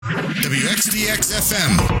WXDX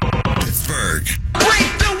FM, Pittsburgh.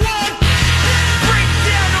 Break the wall, break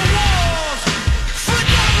down the walls. Flip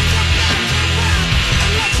over the back and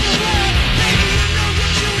watch the wall. Baby, you know you're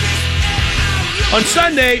Judas and I'm On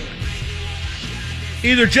Sunday,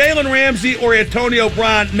 either Jalen Ramsey or Antonio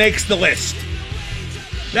Brown makes the list.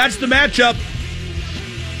 That's the matchup.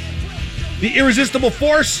 The irresistible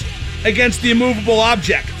force against the immovable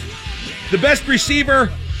object. The best receiver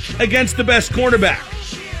against the best cornerback.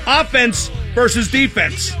 Offense versus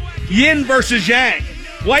defense. Yin versus yang.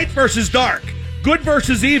 Light versus dark. Good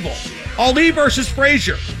versus evil. Ali versus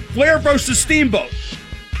Frazier. Flair versus Steamboat.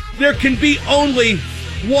 There can be only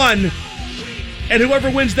one, and whoever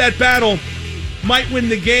wins that battle might win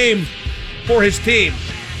the game for his team.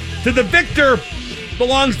 To the victor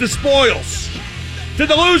belongs the spoils. To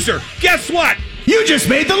the loser, guess what? You just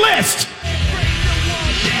made the list!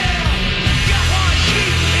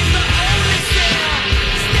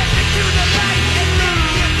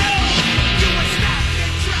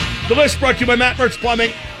 The list brought to you by Matt Mertz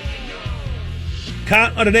Plumbing.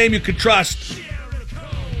 Count on a name you can trust.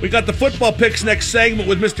 We got the football picks next segment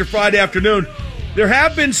with Mr. Friday Afternoon. There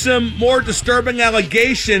have been some more disturbing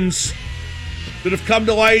allegations that have come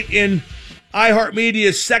to light in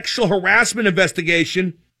iHeartMedia's sexual harassment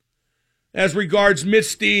investigation as regards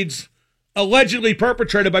misdeeds allegedly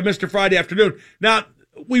perpetrated by Mr. Friday Afternoon. Now,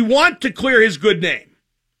 we want to clear his good name.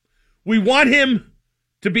 We want him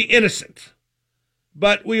to be innocent.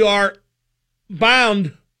 But we are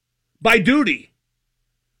bound by duty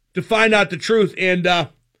to find out the truth. And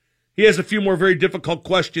he has a few more very difficult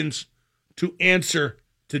questions to answer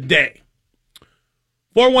today.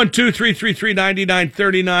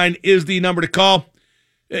 412-333-9939 is the number to call.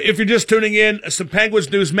 If you're just tuning in, some Penguins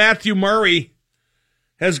news. Matthew Murray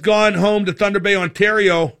has gone home to Thunder Bay,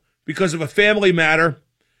 Ontario because of a family matter.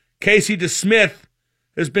 Casey DeSmith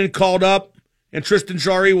has been called up, and Tristan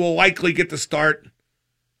Jarry will likely get the start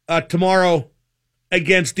tomorrow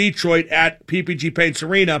against Detroit at PPG Paints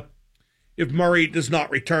Arena if Murray does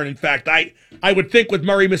not return. In fact, I would think with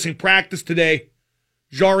Murray missing practice today,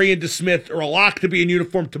 Jarry and DeSmith are a lock to be in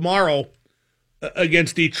uniform tomorrow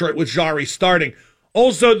against Detroit with Jarry starting.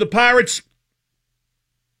 Also, the Pirates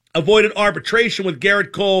avoided arbitration with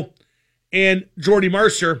Garrett Cole and Jordy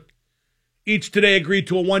Mercer. Each today agreed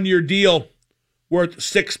to a one-year deal worth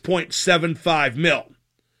 $6.75 million.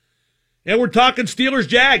 And we're talking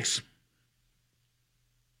Steelers-Jags.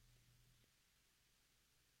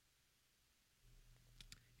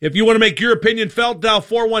 If you want to make your opinion felt, dial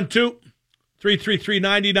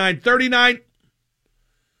 412-333-9939.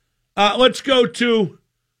 Let's go to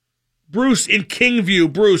Bruce in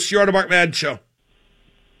Kingview. Bruce, you're on the Mark Madden Show.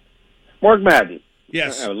 Mark Madden.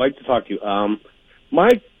 Yes. I would like to talk to you. I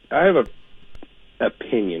have an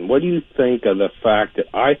opinion. What do you think of the fact that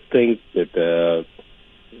I think that the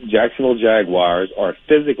Jacksonville Jaguars are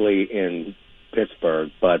physically in Pittsburgh,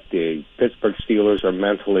 but the Pittsburgh Steelers are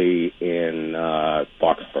mentally in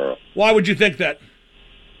Foxborough? Why would you think that?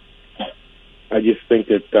 I just think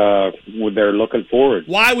that they're looking forward.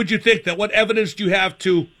 Why would you think that? What evidence do you have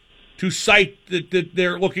to cite that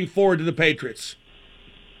they're looking forward to the Patriots?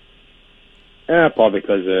 Probably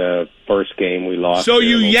because the first game we lost. So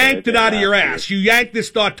you yanked it out of your ass. You yanked this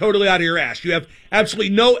thought totally out of your ass. You have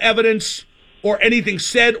absolutely no evidence or anything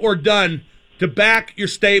said or done to back your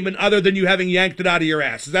statement other than you having yanked it out of your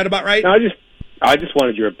ass. Is that about right? No, I just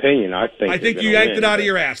wanted your opinion. I think you yanked it out of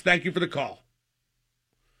your ass. Thank you for the call.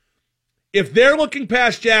 If they're looking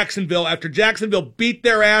past Jacksonville after Jacksonville beat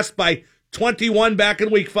their ass by 21 back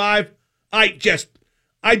in Week 5, I just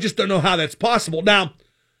don't know how that's possible. Now,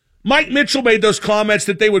 Mike Mitchell made those comments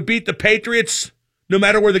that they would beat the Patriots no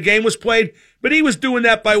matter where the game was played, but he was doing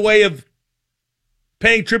that by way of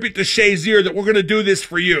paying tribute to Shazier that we're going to do this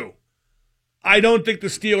for you. I don't think the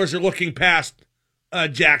Steelers are looking past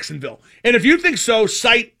Jacksonville. And if you think so,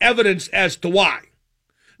 cite evidence as to why.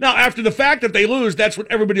 Now, after the fact that they lose, that's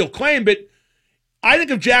what everybody will claim, but I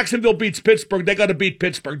think if Jacksonville beats Pittsburgh, they got to beat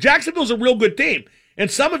Pittsburgh. Jacksonville's a real good team,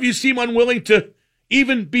 and some of you seem unwilling to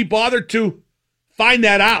even be bothered to find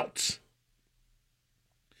that out.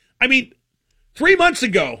 I mean, 3 months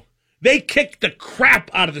ago, they kicked the crap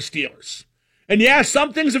out of the Steelers. And yeah,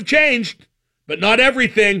 some things have changed, but not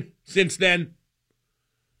everything since then.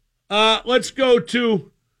 Let's go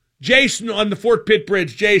to Jason on the Fort Pitt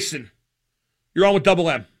Bridge. Jason, you're on with Double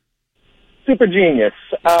M. Super genius.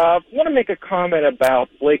 I want to make a comment about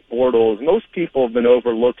Blake Bortles. Most people have been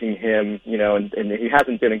overlooking him, and he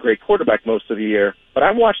hasn't been a great quarterback most of the year. But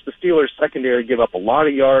I watched the Steelers secondary give up a lot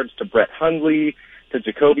of yards to Brett Hundley, to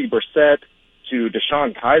Jacoby Brissett, to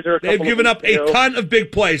Deshaun Kaiser. They've given up a ton of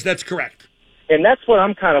big plays. That's correct. And that's what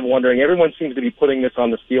I'm kind of wondering. Everyone seems to be putting this on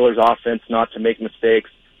the Steelers offense not to make mistakes.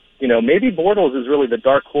 You know, maybe Bortles is really the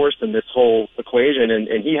dark horse in this whole equation,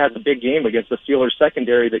 and he has a big game against the Steelers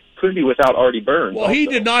secondary that could be without Artie Burns. Well, he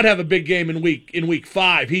also. did not have a big game in week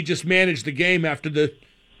 5. He just managed the game after the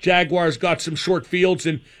Jaguars got some short fields.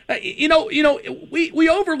 And, we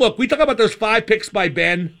overlook. We talk about those 5 picks by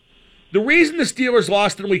Ben. The reason the Steelers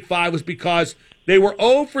lost in week 5 was because they were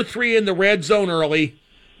 0 for 3 in the red zone early.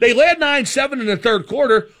 They led 9-7 in the third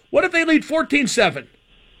quarter. What if they lead 14-7?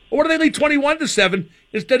 Or what if they lead 21-7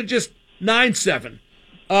 instead of just 9-7?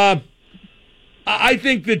 I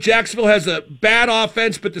think that Jacksonville has a bad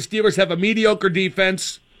offense, but the Steelers have a mediocre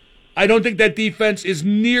defense. I don't think that defense is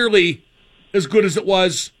nearly as good as it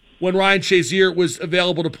was when Ryan Shazier was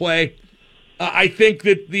available to play. I think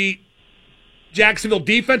that the Jacksonville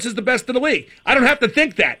defense is the best in the league. I don't have to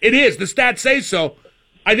think that. It is. The stats say so.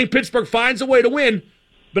 I think Pittsburgh finds a way to win,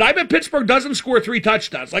 but I bet Pittsburgh doesn't score 3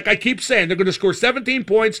 touchdowns. Like I keep saying, they're going to score 17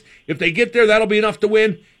 points. If they get there, that'll be enough to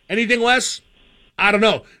win. Anything less? I don't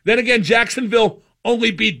know. Then again, Jacksonville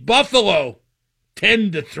only beat Buffalo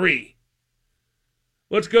 10-3.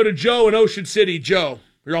 Let's go to Joe in Ocean City. Joe,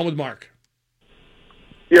 you're on with Mark.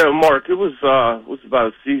 Yeah, Mark, it was about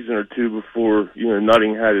a season or two before,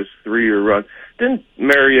 Nutting had his 3-year run. Didn't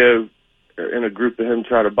Mario and a group of him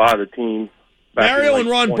try to buy the team? Mario and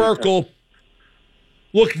Ron Burkle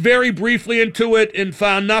looked very briefly into it and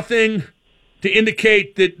found nothing to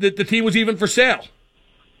indicate that the team was even for sale.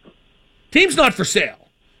 Team's not for sale.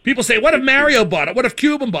 People say, what if Mario bought it? What if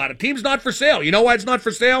Cuban bought it? Team's not for sale. You know why it's not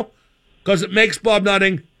for sale? Because it makes Bob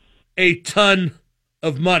Nutting a ton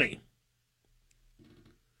of money.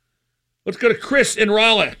 Let's go to Chris in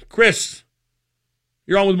Raleigh. Chris,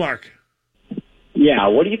 you're on with Mark. Yeah,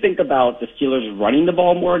 what do you think about the Steelers running the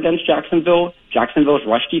ball more against Jacksonville? Jacksonville's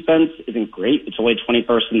rush defense isn't great. It's only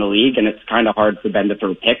 21st in the league, and it's kind of hard for Ben to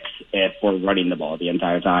throw picks if we're running the ball the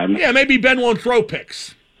entire time. Yeah, maybe Ben won't throw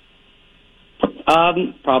picks.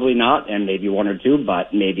 Probably not, and maybe 1 or 2,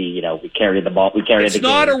 but maybe, we carry the ball. It's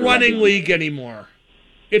not a running league anymore.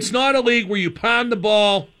 It's not a league where you pound the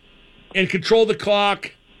ball and control the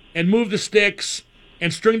clock and move the sticks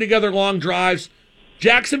and string together long drives.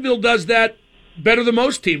 Jacksonville does that better than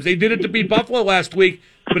most teams. They did it to beat Buffalo last week,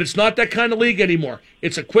 but it's not that kind of league anymore.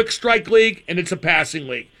 It's a quick strike league, and it's a passing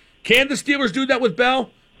league. Can the Steelers do that with Bell?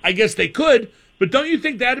 I guess they could, but don't you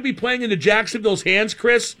think that would be playing into Jacksonville's hands,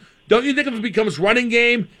 Chris? Don't you think if it becomes running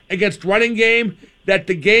game against running game, that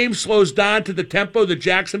the game slows down to the tempo that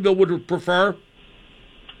Jacksonville would prefer?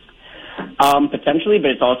 Potentially,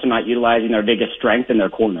 but it's also not utilizing their biggest strength in their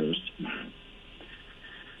corners.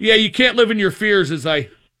 Yeah, you can't live in your fears, as I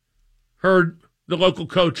heard the local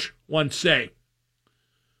coach once say.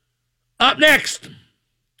 Up next,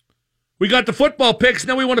 we got the football picks, and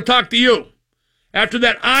then we want to talk to you. After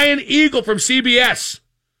that, Ian Eagle from CBS.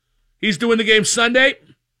 He's doing the game Sunday.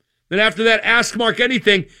 Then after that, Ask Mark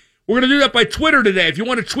Anything. We're going to do that by Twitter today. If you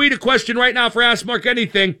want to tweet a question right now for Ask Mark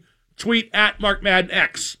Anything, tweet at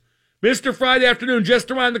MarkMaddenX. Mr. Friday Afternoon, just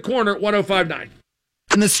around the corner at 105.9.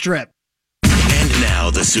 In the Strip. And now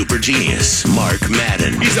the super genius, Mark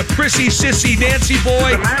Madden. He's a prissy, sissy, Nancy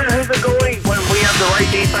boy. No matter who's the goalie, when we have the right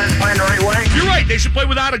defense playing the right way. You're right. They should play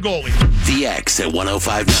without a goalie. The X at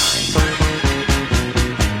 105.9.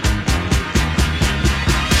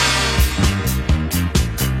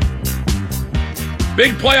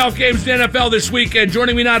 Big playoff games in the NFL this weekend.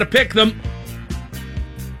 Joining me now to pick them,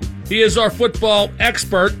 he is our football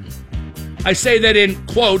expert. I say that in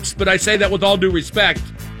quotes, but I say that with all due respect.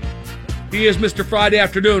 He is Mr. Friday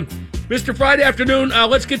Afternoon. Mr. Friday Afternoon,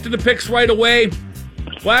 let's get to the picks right away.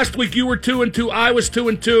 Last week you were 2-2. I was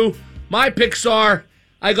 2-2. My picks are,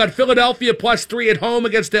 I got Philadelphia +3 at home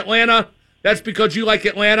against Atlanta. That's because you like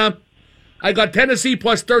Atlanta. I got Tennessee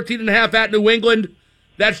 +13.5 at New England.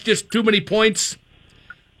 That's just too many points.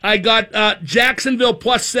 I got Jacksonville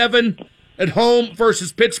 +7 at home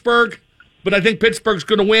versus Pittsburgh, but I think Pittsburgh's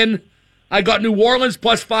going to win. I got New Orleans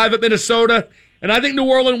 +5 at Minnesota, and I think New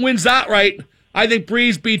Orleans wins outright. I think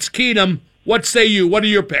Breeze beats Keenum. What say you? What are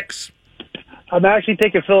your picks? I'm actually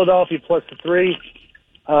taking Philadelphia +3.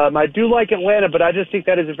 I do like Atlanta, but I just think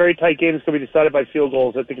that is a very tight game. It's going to be decided by field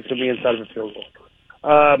goals. I think it's going to be inside of a field goal.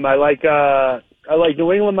 I like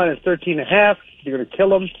New England -13.5. You're going to kill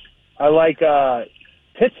them. I like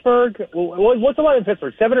Pittsburgh. What's the line in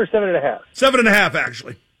Pittsburgh? 7 or 7.5? 7.5,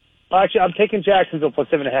 actually. Actually, I'm taking Jacksonville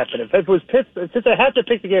 +7.5. If it was Pittsburgh, since I have to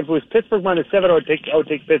pick the game, if it was Pittsburgh -7, I would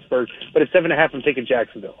take Pittsburgh. But at 7.5, I'm taking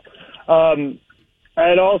Jacksonville. And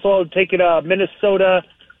also taking Minnesota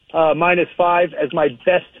 -5 as my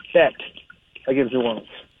best bet against New Orleans.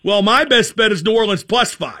 Well, my best bet is New Orleans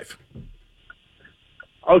 +5.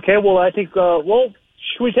 Okay, well, I think,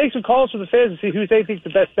 should we take some calls from the fans and see who they think the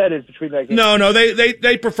best bet is between that game? No,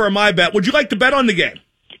 they prefer my bet. Would you like to bet on the game?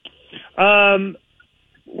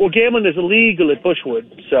 Well, gambling is illegal at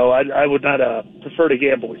Bushwood, so I would not prefer to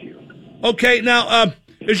gamble with you. Okay, now,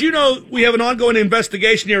 as you know, we have an ongoing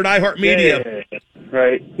investigation here at iHeartMedia,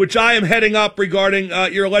 right? Which I am heading up regarding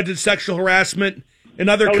your alleged sexual harassment and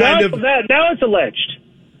other now it's alleged.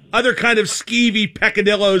 Other kind of skeevy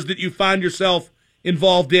peccadillos that you find yourself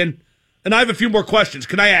involved in. And I have a few more questions.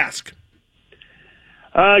 Can I ask?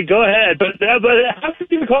 Go ahead. But how could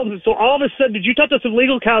you call them? So all of a sudden, did you talk to some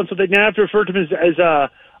legal counsel that now have to refer to him as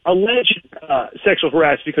alleged sexual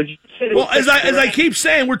harassment? Because you said well, as I keep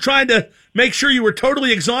saying, we're trying to make sure you were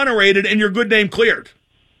totally exonerated and your good name cleared.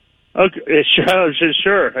 Okay,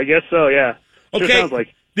 sure. I guess so. Yeah. Okay. Sure sounds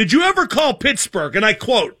like. Did you ever call Pittsburgh, and I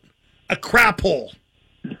quote, a crap hole?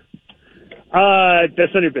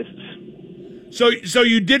 That's none of your business. So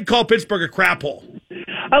you did call Pittsburgh a crap hole?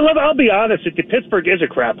 I'll be honest with you. Pittsburgh is a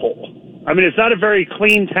crap hole. I mean, it's not a very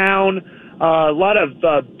clean town. A lot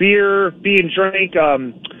of beer being drank.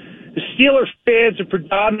 The Steelers fans are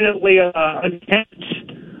predominantly unkempt.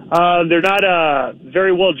 They're not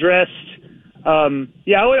very well dressed. I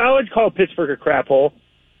would call Pittsburgh a crap hole.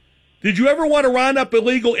 Did you ever want to round up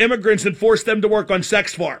illegal immigrants and force them to work on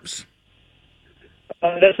sex farms?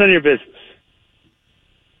 That's none of your business.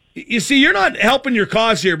 You see, you're not helping your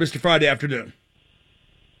cause here, Mr. Friday Afternoon.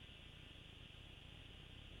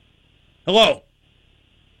 Hello?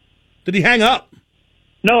 Did he hang up?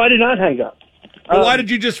 No, I did not hang up. Well, why did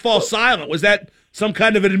you just fall silent? Was that some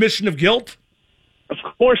kind of an admission of guilt? Of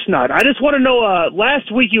course not. I just want to know,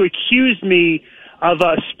 last week you accused me of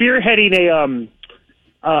spearheading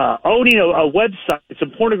owning a website. It's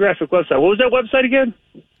a pornographic website. What was that website again?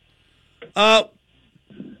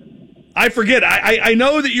 I forget. I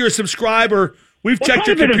know that you're a subscriber. We've checked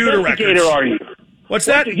your computer records. What are you? What's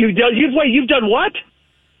that? You've done what?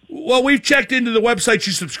 Well, we've checked into the websites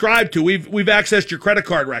you subscribe to. We've accessed your credit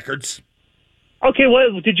card records. Okay,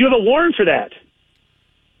 well, did you have a warrant for that?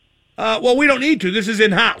 Well, we don't need to. This is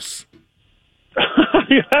in-house.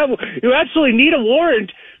 You absolutely need a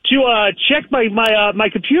warrant to check my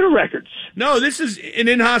computer records. No, this is an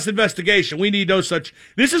in-house investigation. We need no such.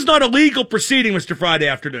 This is not a legal proceeding, Mr. Friday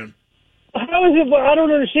Afternoon. How is it? Well, I don't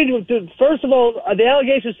understand. First of all, the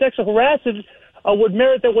allegation of sexual harassment would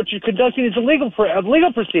merit that what you're conducting is a legal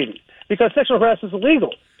proceeding because sexual harassment is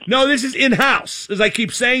illegal. No, this is in-house. As I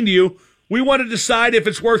keep saying to you, we want to decide if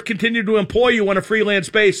it's worth continuing to employ you on a freelance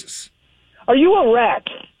basis. Are you a rat?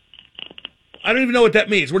 I don't even know what that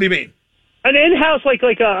means. What do you mean? An in-house, like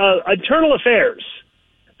internal affairs.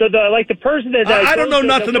 The person that I don't know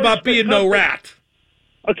nothing about being no rat.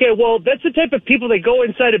 Okay, well, that's the type of people that go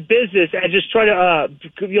inside a business and just try to,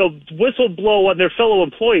 whistle blow on their fellow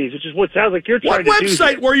employees, which is what sounds like you're trying to do. What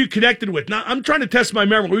website were you connected with? Now, I'm trying to test my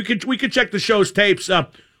memory. We could check the show's tapes.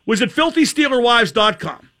 Was it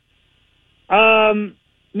FilthySteelerWives.com?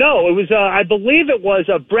 No, it was. I believe it was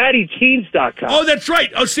BrattyTeens.com. Oh, that's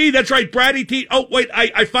right. Oh, see, that's right. Bratty Teen. Oh, wait,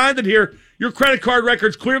 I find it here. Your credit card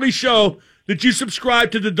records clearly show that you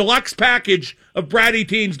subscribe to the deluxe package of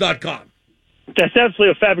BrattyTeens.com. That's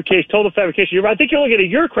absolutely a fabrication, total fabrication. I think you're looking at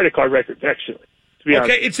your credit card records, actually. To be honest.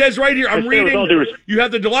 Okay, it says right here, I'm reading, you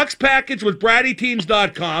have the deluxe package with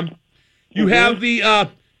BrattyTeens.com. You have the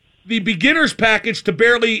beginner's package to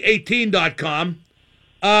barely18.com.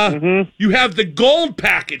 You have the gold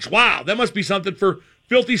package. Wow, that must be something for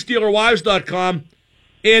FilthySteelerWives.com.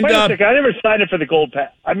 And wait a second, I never signed up for the gold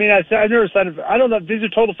pack. I mean, I've never signed up for, I don't know. These are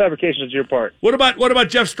total fabrications on your part. What about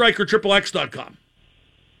Jeff Stryker, XXX.com?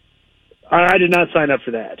 I did not sign up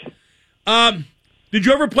for that. Did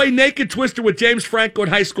you ever play Naked Twister with James Franco and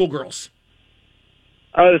high school girls?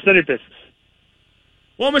 That's none of your business.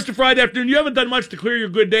 Well, Mr. Friday Afternoon, you haven't done much to clear your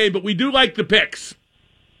good name, but we do like the picks.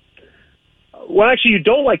 Well, actually, you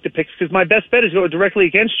don't like the picks because my best bet is going directly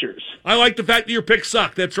against yours. I like the fact that your picks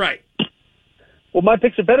suck. That's right. Well, my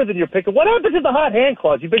picks are better than your pick. What happened to the hot hand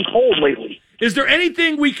clause? You've been cold lately. Is there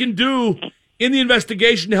anything we can do in the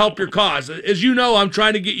investigation to help your cause? As you know, I'm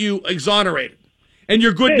trying to get you exonerated and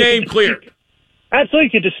your good name cleared. Absolutely,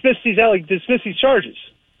 you can dismiss these charges.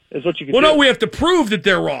 Is what you can do. Well, no, we have to prove that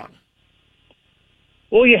they're wrong.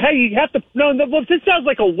 Well, you have to. No, this sounds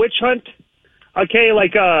like a witch hunt. Okay,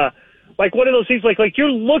 like one of those things. Like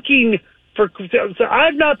you're looking for. So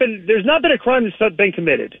there's not been a crime that's been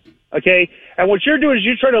committed. Okay, and what you're doing is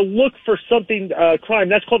you're trying to look for something crime.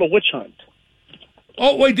 That's called a witch hunt.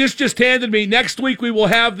 Oh, wait, this just handed me. Next week we will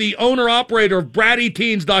have the owner-operator of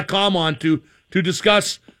BrattyTeens.com on to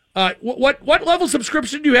discuss what level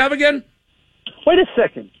subscription do you have again? Wait a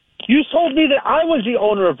second. You told me that I was the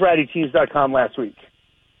owner of BrattyTeams.com last week.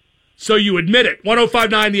 So you admit it.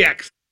 105.9 The X.